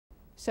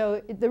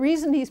So the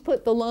reason he's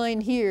put the line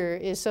here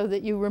is so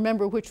that you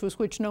remember which was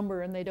which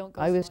number and they don't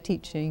go. I was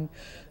teaching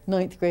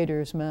 9th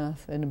graders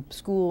math in a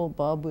school.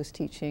 Bob was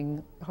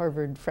teaching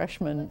Harvard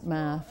freshman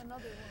math.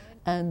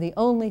 And the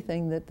only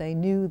thing that they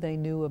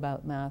knew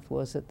about math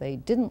was that they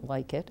didn't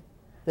like it,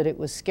 that it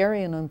was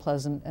scary and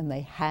unpleasant, and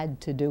they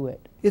had to do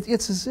it.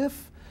 It's as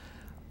if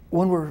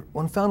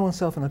one found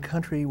oneself in a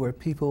country where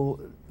people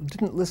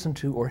didn't listen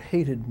to or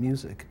hated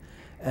music,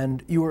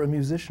 and you were a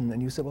musician,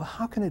 and you said, well,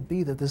 how can it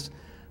be that this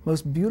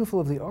most beautiful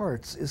of the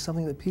arts is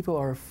something that people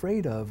are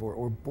afraid of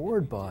or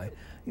bored by?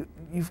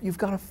 You've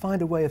got to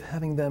find a way of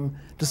having them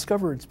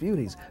discover its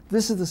beauties.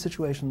 This is the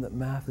situation that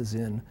math is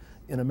in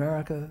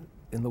America,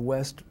 in the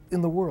West, in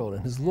the world,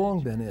 and has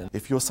long been in.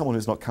 If you're someone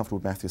who's not comfortable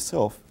with math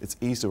yourself, it's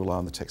easy to rely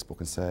on the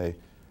textbook and say,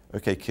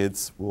 okay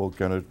kids, we're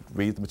going to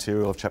read the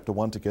material of chapter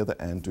 1 together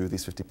and do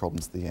these 50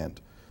 problems at the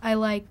end. I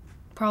like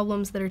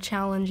problems that are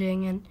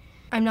challenging, and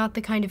I'm not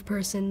the kind of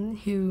person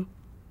who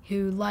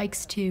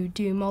likes to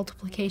do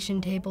multiplication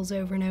tables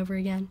over and over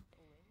again.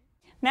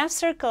 Math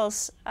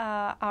circles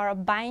are a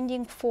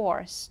binding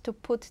force to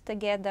put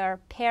together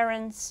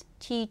parents,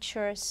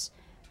 teachers,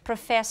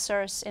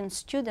 professors and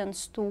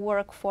students to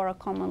work for a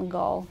common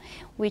goal,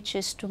 which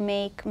is to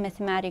make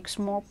mathematics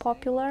more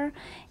popular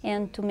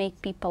and to make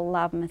people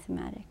love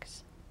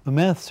mathematics. A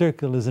math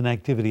circle is an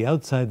activity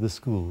outside the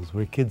schools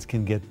where kids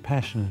can get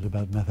passionate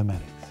about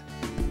mathematics.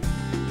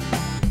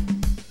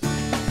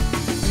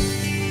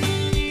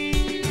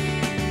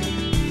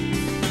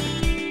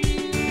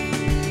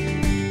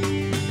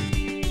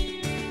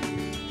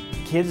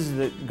 Kids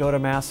that go to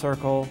math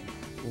circle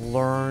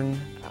learn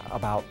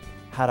about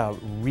how to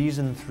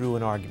reason through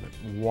an argument.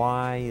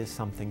 Why is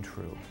something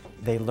true?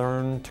 They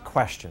learn to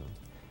question.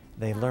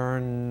 They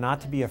learn not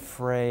to be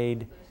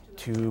afraid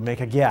to make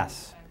a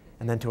guess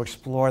and then to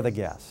explore the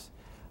guess,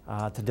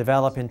 to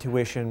develop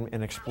intuition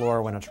and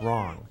explore when it's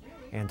wrong,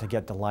 and to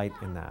get delight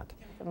in that.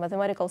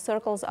 Mathematical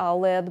circles are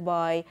led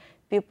by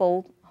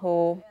people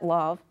who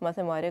love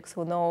mathematics,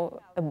 who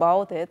know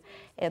about it,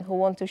 and who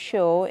want to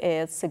show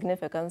its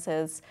significance,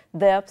 its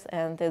depth,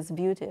 and its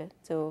beauty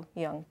to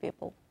young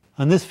people.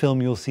 On this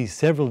film, you'll see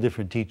several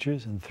different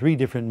teachers and 3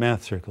 different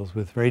math circles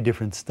with very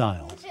different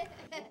styles.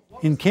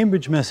 In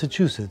Cambridge,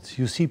 Massachusetts,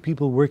 you see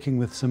people working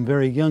with some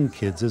very young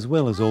kids as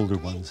well as older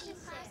ones,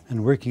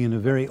 and working in a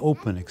very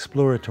open,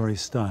 exploratory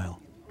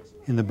style.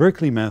 In the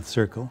Berkeley Math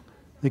Circle,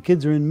 the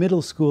kids are in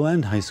middle school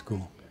and high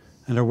school,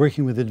 and are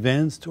working with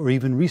advanced or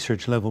even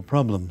research-level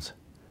problems.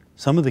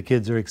 Some of the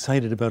kids are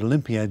excited about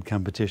Olympiad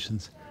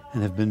competitions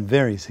and have been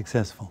very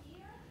successful.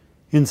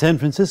 In San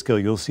Francisco,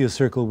 you'll see a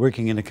circle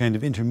working in a kind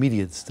of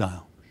intermediate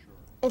style.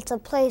 It's a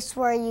place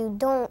where you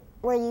don't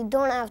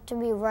have to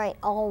be right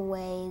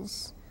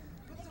always.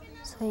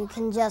 So you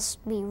can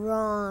just be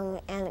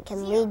wrong and it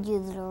can lead you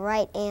to the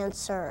right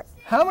answer.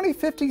 How many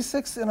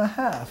 56 and a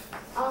half?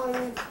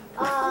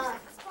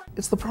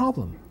 It's the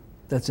problem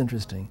that's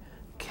interesting.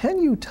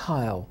 Can you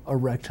tile a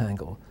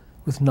rectangle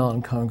with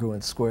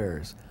non-congruent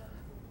squares?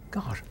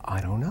 Gosh, I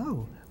don't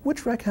know.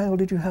 Which rectangle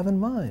did you have in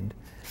mind?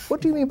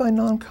 What do you mean by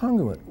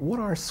non-congruent? What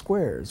are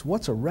squares?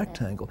 What's a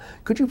rectangle?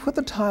 Could you put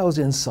the tiles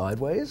in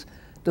sideways?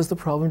 Does the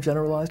problem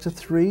generalize to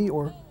 3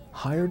 or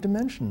higher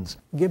dimensions?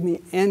 Give me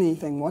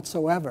anything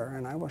whatsoever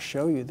and I will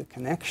show you the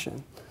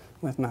connection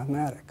with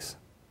mathematics.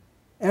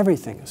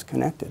 Everything is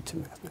connected to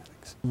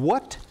mathematics.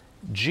 What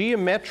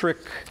geometric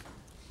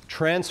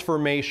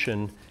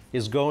transformation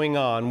is going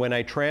on when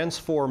I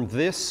transform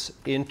this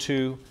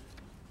into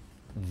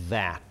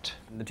that?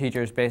 The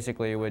teachers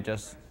basically would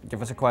just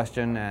give us a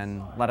question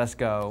and let us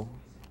go,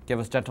 give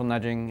us gentle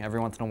nudging every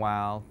once in a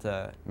while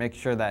to make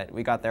sure that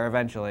we got there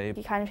eventually.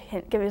 He kind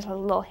of give us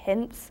little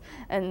hints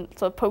and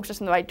sort of pokes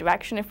us in the right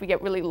direction if we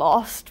get really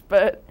lost,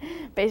 but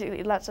basically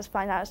it lets us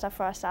find out stuff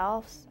for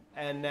ourselves.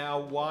 And now,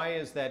 why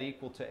is that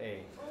equal to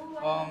A?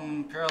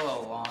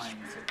 Parallel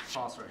lines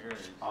across right here.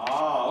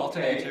 Ah,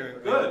 okay,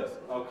 good.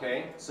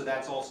 Okay, so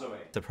that's also A.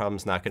 The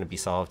problem's not going to be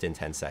solved in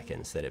 10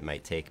 seconds, that it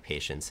might take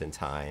patience and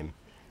time.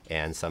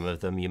 And some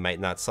of them you might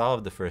not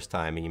solve the first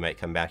time, and you might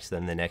come back to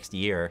them the next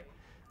year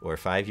or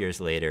 5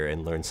 years later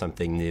and learn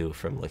something new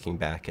from looking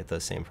back at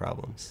those same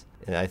problems.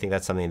 And I think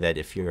that's something that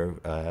if you're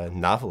a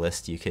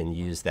novelist, you can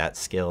use that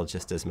skill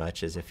just as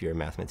much as if you're a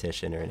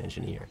mathematician or an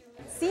engineer.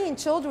 Seeing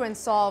children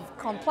solve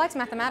complex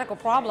mathematical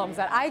problems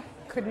that I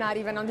could not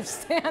even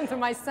understand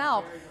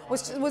myself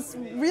was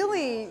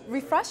really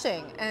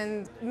refreshing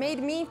and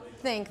made me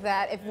think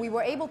that if we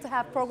were able to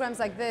have programs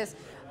like this,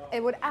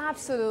 it would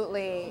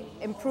absolutely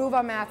improve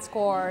our math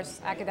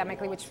scores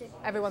academically, which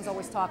everyone's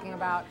always talking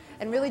about,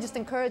 and really just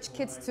encourage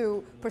kids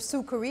to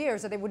pursue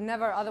careers that they would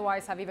never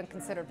otherwise have even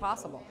considered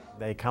possible.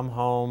 They come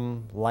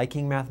home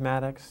liking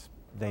mathematics,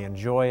 they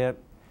enjoy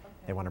it,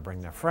 they want to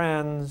bring their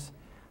friends,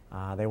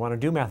 they want to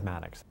do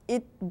mathematics.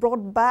 It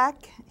brought back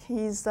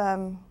his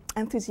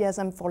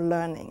enthusiasm for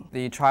learning.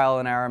 The trial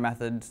and error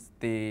methods,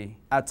 the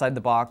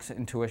outside-the-box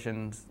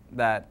intuitions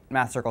that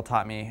Math Circle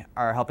taught me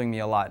are helping me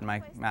a lot in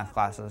my math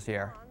classes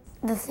here.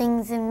 The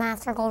things in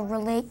Math Circle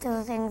relate to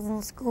the things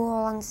in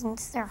school, and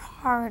since they're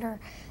harder,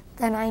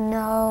 then I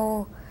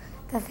know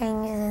the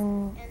thing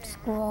in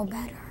school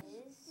better.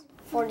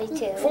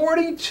 42.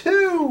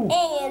 42!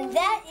 And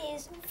that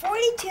is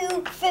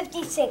 42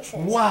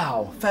 56s.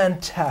 Wow,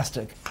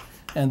 fantastic.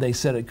 And they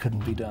said it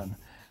couldn't be done.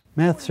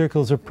 Math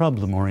circles are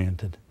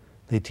problem-oriented.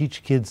 They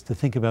teach kids to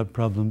think about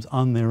problems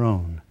on their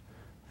own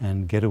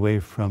and get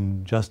away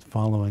from just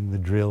following the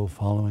drill,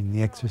 following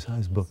the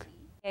exercise book.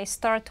 I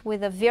start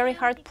with a very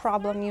hard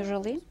problem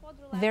usually,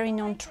 very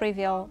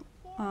non-trivial,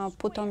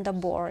 put on the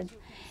board.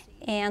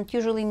 And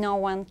usually no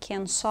one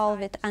can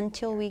solve it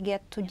until we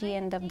get to the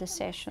end of the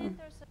session.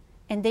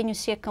 And then you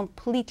see a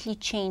completely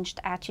changed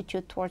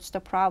attitude towards the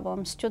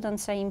problem.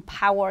 Students are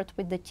empowered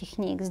with the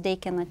techniques, they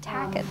can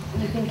attack it.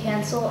 You can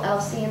cancel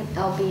LC and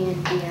LB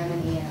and DM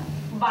and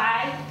EM.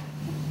 Why?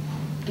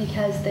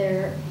 Because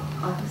they're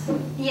opposite.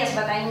 Yes,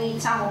 but I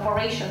need some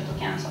operation to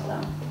cancel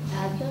them.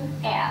 Add them?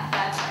 Yeah,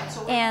 that's right.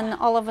 So and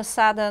all of a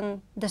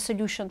sudden, the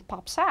solution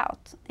pops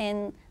out.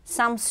 And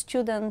some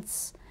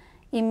students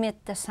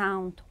emit the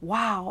sound,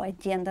 wow, at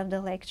the end of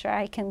the lecture,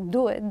 I can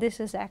do it. This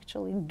is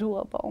actually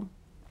doable.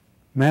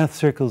 Math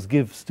circles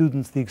give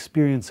students the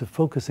experience of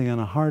focusing on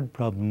a hard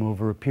problem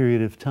over a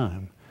period of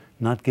time,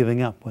 not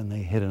giving up when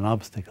they hit an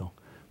obstacle,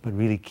 but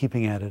really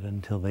keeping at it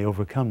until they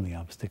overcome the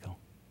obstacle.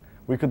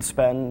 We could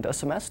spend a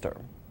semester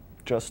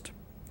just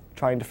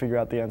trying to figure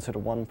out the answer to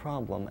one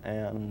problem,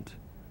 and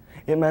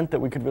it meant that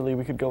we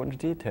could go into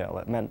detail.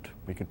 It meant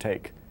we could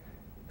take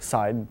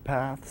side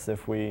paths.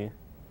 If we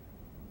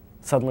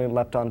suddenly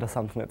leapt onto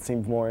something that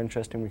seemed more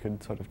interesting, we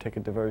could sort of take a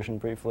diversion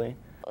briefly.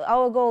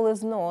 Our goal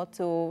is not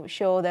to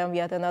show them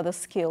yet another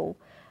skill.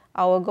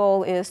 Our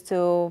goal is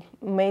to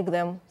make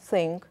them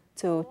think,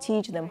 to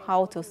teach them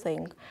how to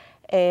think.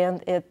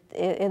 And it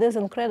is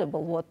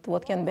incredible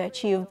what can be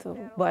achieved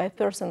by a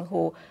person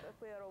who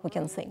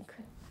can think.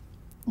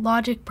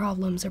 Logic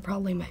problems are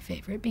probably my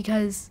favorite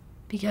because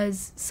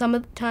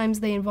sometimes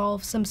they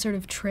involve some sort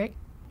of trick.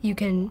 You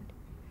can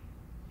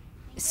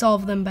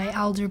solve them by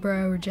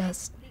algebra or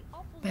just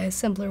by a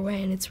simpler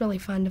way, and it's really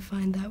fun to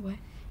find that way.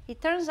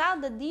 It turns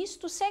out that these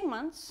two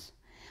segments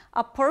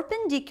are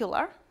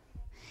perpendicular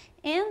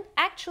and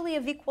actually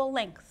of equal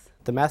length.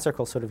 The math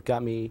circle sort of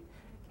got me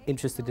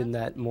interested in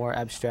that more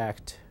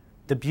abstract,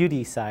 the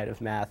beauty side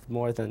of math,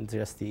 more than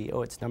just the,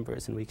 oh, it's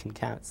numbers and we can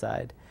count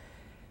side.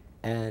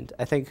 And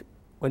I think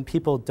when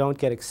people don't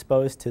get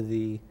exposed to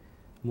the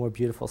more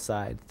beautiful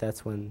side,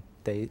 that's when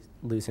they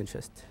lose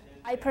interest.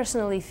 I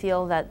personally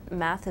feel that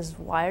math is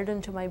wired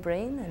into my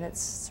brain, and it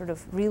sort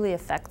of really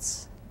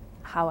affects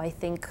how I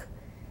think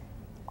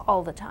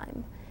all the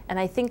time. And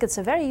I think it's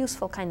a very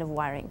useful kind of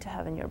wiring to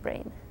have in your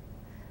brain.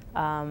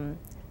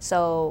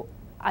 So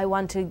I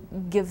want to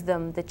give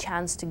them the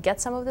chance to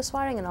get some of this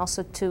wiring and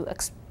also to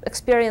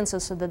experience it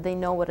so that they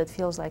know what it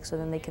feels like, so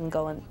then they can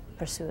go and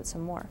pursue it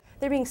some more.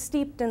 They're being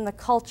steeped in the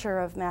culture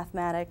of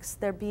mathematics.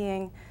 They're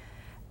being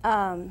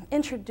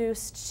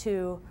introduced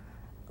to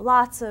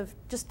lots of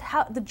just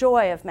the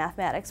joy of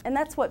mathematics. And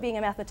that's what being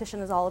a mathematician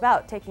is all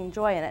about, taking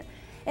joy in it.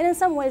 And in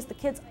some ways, the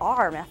kids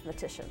are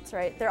mathematicians,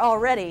 right? They're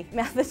already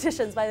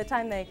mathematicians by the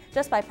time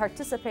just by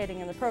participating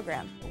in the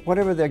program.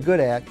 Whatever they're good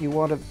at, you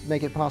want to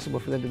make it possible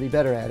for them to be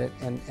better at it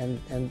and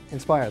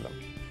inspire them.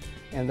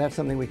 And that's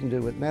something we can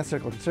do with Math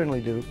Circle, can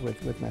certainly do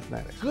with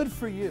mathematics. Good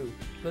for you.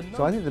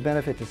 So I think the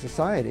benefit to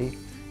society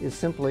is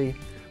simply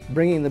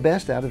bringing the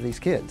best out of these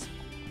kids.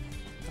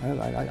 I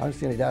don't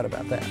see any doubt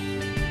about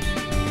that.